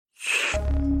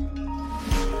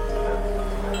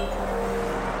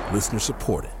Listener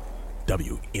supported.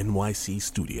 WNYC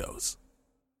Studios.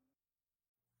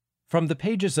 From the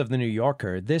pages of The New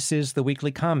Yorker, this is the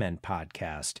Weekly Comment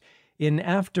podcast. In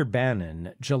After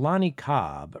Bannon, Jelani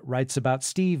Cobb writes about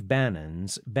Steve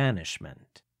Bannon's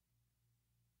banishment.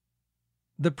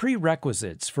 The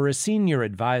prerequisites for a senior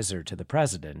advisor to the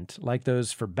president, like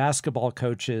those for basketball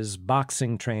coaches,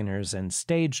 boxing trainers, and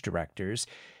stage directors,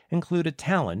 include a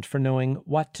talent for knowing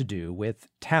what to do with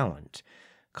talent.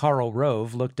 Karl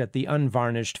Rove looked at the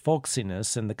unvarnished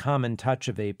folksiness and the common touch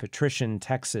of a patrician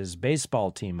Texas baseball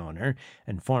team owner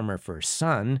and former first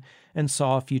son and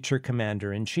saw a future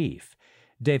commander-in-chief.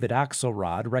 David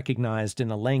Axelrod recognized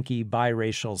in a lanky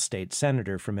biracial state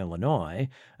senator from Illinois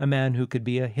a man who could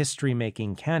be a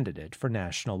history-making candidate for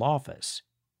national office.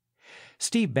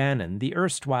 Steve Bannon, the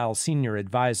erstwhile senior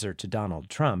advisor to Donald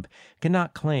Trump,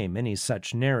 cannot claim any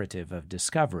such narrative of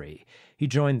discovery. He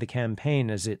joined the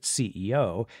campaign as its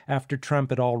CEO after Trump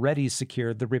had already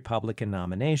secured the Republican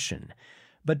nomination.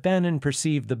 But Bannon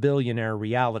perceived the billionaire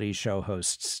reality show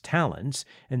host's talents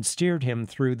and steered him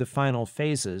through the final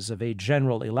phases of a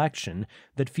general election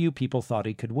that few people thought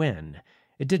he could win.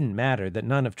 It didn't matter that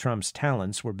none of Trump's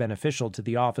talents were beneficial to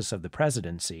the office of the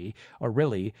presidency, or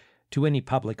really to any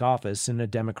public office in a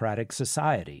democratic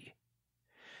society.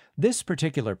 This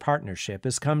particular partnership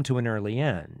has come to an early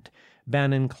end.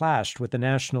 Bannon clashed with the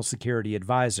National Security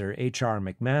Advisor H.R.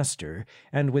 McMaster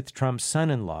and with Trump's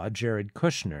son-in-law Jared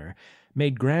Kushner,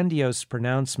 made grandiose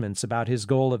pronouncements about his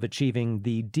goal of achieving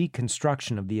the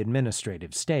deconstruction of the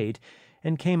administrative state,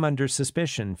 and came under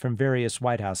suspicion from various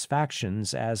White House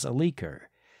factions as a leaker.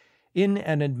 In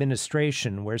an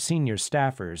administration where senior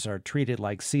staffers are treated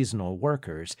like seasonal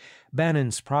workers,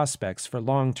 Bannon's prospects for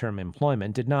long-term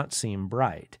employment did not seem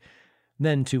bright.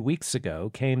 Then 2 weeks ago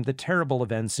came the terrible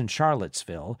events in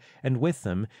Charlottesville, and with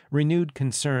them renewed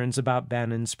concerns about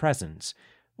Bannon's presence.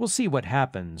 We'll see what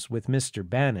happens with Mr.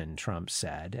 Bannon, Trump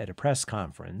said at a press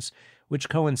conference, which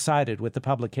coincided with the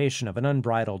publication of an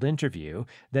unbridled interview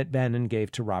that Bannon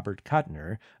gave to Robert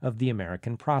Kuttner of The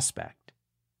American Prospect.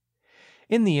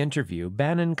 In the interview,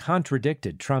 Bannon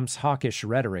contradicted Trump's hawkish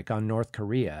rhetoric on North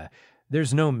Korea,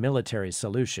 "There's no military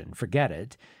solution, forget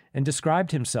it," and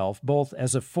described himself both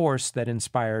as a force that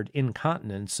inspired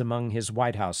incontinence among his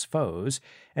White House foes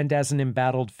and as an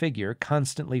embattled figure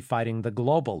constantly fighting the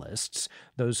globalists,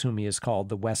 those whom he has called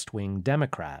the West Wing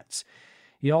Democrats.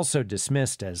 He also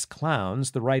dismissed as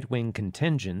clowns the right-wing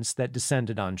contingents that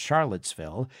descended on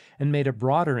Charlottesville and made a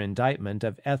broader indictment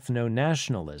of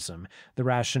ethno-nationalism, the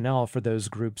rationale for those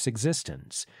groups'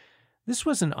 existence. This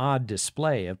was an odd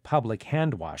display of public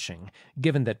hand-washing,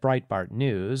 given that Breitbart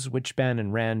News, which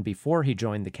Bannon ran before he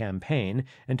joined the campaign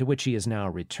and to which he has now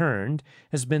returned,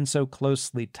 has been so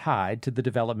closely tied to the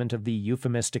development of the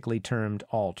euphemistically termed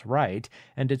alt-right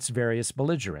and its various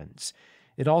belligerents.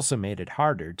 It also made it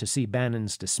harder to see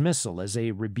Bannon's dismissal as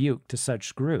a rebuke to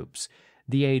such groups.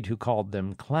 The aide who called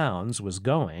them clowns was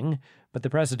going, but the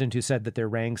president who said that their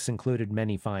ranks included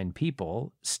many fine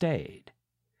people stayed.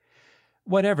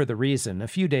 Whatever the reason, a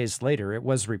few days later it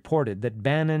was reported that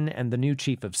Bannon and the new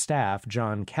chief of staff,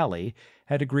 John Kelly,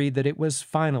 had agreed that it was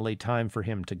finally time for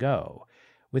him to go.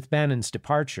 With Bannon's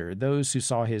departure, those who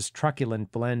saw his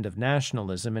truculent blend of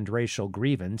nationalism and racial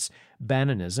grievance,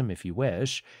 Bannonism if you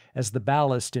wish, as the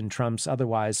ballast in Trump's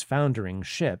otherwise foundering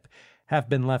ship, have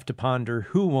been left to ponder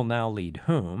who will now lead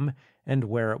whom and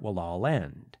where it will all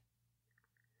end.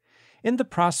 In the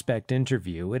Prospect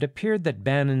interview, it appeared that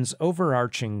Bannon's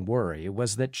overarching worry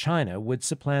was that China would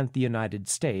supplant the United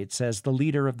States as the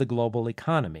leader of the global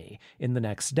economy in the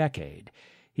next decade.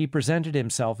 He presented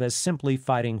himself as simply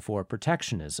fighting for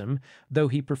protectionism, though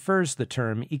he prefers the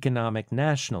term economic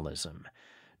nationalism.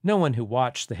 No one who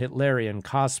watched the Hitlerian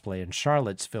cosplay in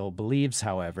Charlottesville believes,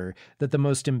 however, that the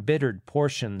most embittered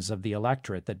portions of the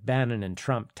electorate that Bannon and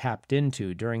Trump tapped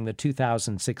into during the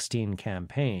 2016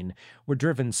 campaign were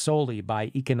driven solely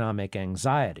by economic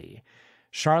anxiety.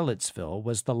 Charlottesville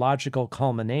was the logical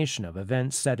culmination of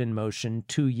events set in motion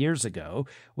 2 years ago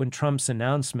when Trump's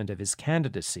announcement of his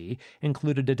candidacy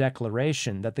included a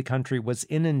declaration that the country was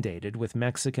inundated with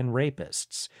Mexican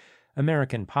rapists.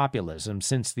 American populism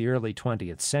since the early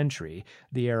 20th century,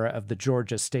 the era of the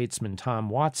Georgia statesman Tom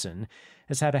Watson,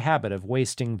 has had a habit of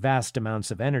wasting vast amounts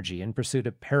of energy in pursuit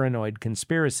of paranoid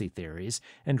conspiracy theories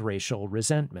and racial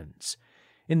resentments.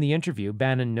 In the interview,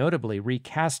 Bannon notably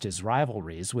recast his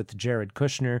rivalries with Jared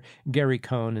Kushner, Gary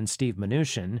Cohn, and Steve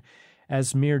Mnuchin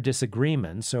as mere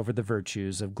disagreements over the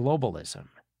virtues of globalism.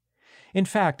 In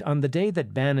fact, on the day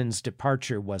that Bannon's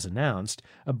departure was announced,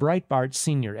 a Breitbart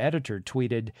senior editor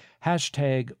tweeted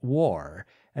 #war,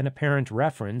 an apparent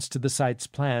reference to the site's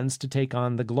plans to take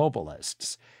on the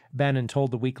globalists. Bannon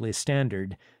told the Weekly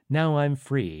Standard, "Now I'm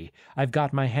free. I've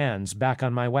got my hands back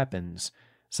on my weapons."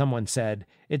 Someone said,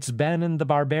 "It's Bannon the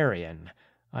Barbarian.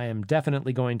 I am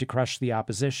definitely going to crush the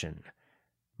opposition."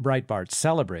 Breitbart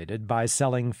celebrated by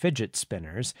selling fidget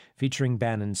spinners featuring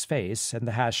Bannon's face and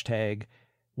the hashtag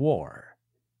war.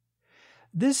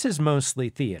 This is mostly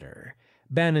theater.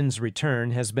 Bannon's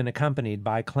return has been accompanied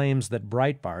by claims that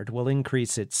Breitbart will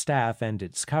increase its staff and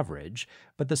its coverage,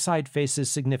 but the site faces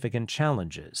significant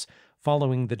challenges.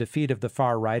 Following the defeat of the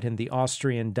far right in the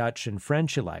Austrian, Dutch, and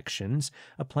French elections,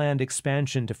 a planned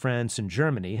expansion to France and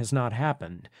Germany has not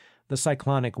happened. The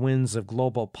cyclonic winds of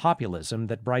global populism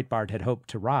that Breitbart had hoped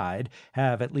to ride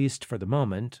have, at least for the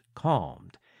moment,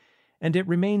 calmed. And it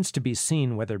remains to be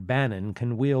seen whether Bannon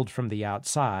can wield from the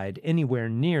outside anywhere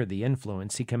near the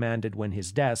influence he commanded when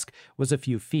his desk was a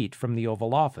few feet from the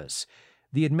Oval Office.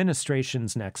 The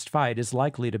administration's next fight is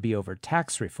likely to be over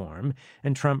tax reform,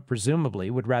 and Trump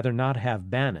presumably would rather not have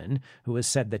Bannon, who has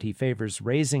said that he favors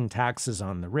raising taxes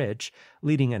on the rich,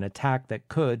 leading an attack that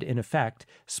could, in effect,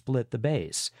 split the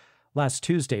base. Last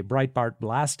Tuesday, Breitbart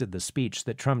blasted the speech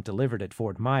that Trump delivered at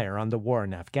Fort Myer on the war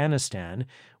in Afghanistan,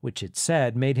 which it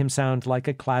said made him sound like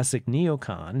a classic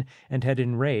neocon and had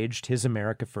enraged his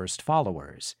America First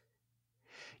followers.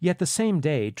 Yet the same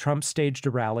day, Trump staged a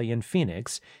rally in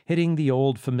Phoenix, hitting the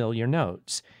old familiar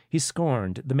notes. He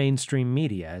scorned the mainstream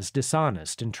media as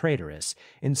dishonest and traitorous,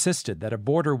 insisted that a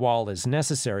border wall is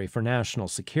necessary for national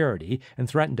security, and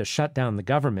threatened to shut down the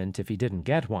government if he didn't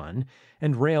get one,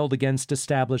 and railed against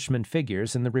establishment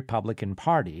figures in the Republican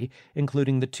Party,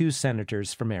 including the 2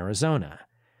 senators from Arizona.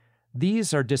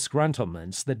 These are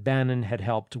disgruntlements that Bannon had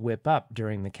helped whip up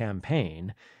during the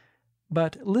campaign.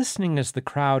 But listening as the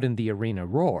crowd in the arena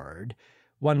roared,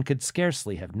 one could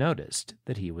scarcely have noticed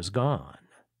that he was gone.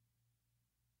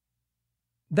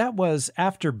 That was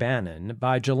After Bannon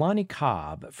by Jelani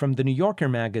Cobb from The New Yorker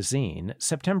magazine,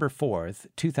 September 4th,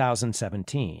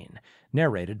 2017,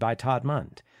 narrated by Todd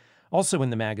Munt. Also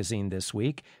in the magazine this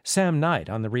week, Sam Knight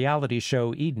on the reality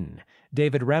show Eden,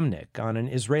 David Remnick on an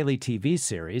Israeli TV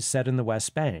series set in the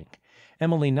West Bank,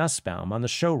 Emily Nussbaum on the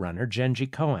showrunner Genji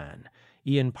Cohen,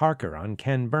 Ian Parker on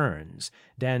Ken Burns,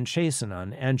 Dan Chasen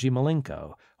on Angie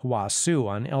Malenko, Hua Su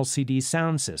on LCD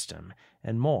Sound System,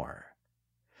 and more.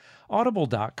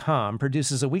 Audible.com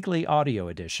produces a weekly audio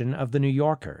edition of The New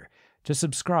Yorker. To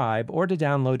subscribe or to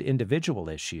download individual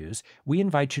issues, we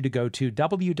invite you to go to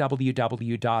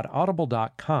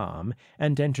www.audible.com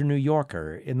and enter New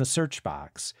Yorker in the search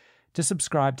box. To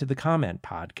subscribe to the Comment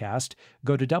Podcast,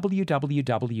 go to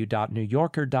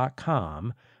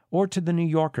www.newyorker.com or to the New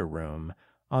Yorker Room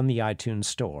on the iTunes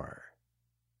Store.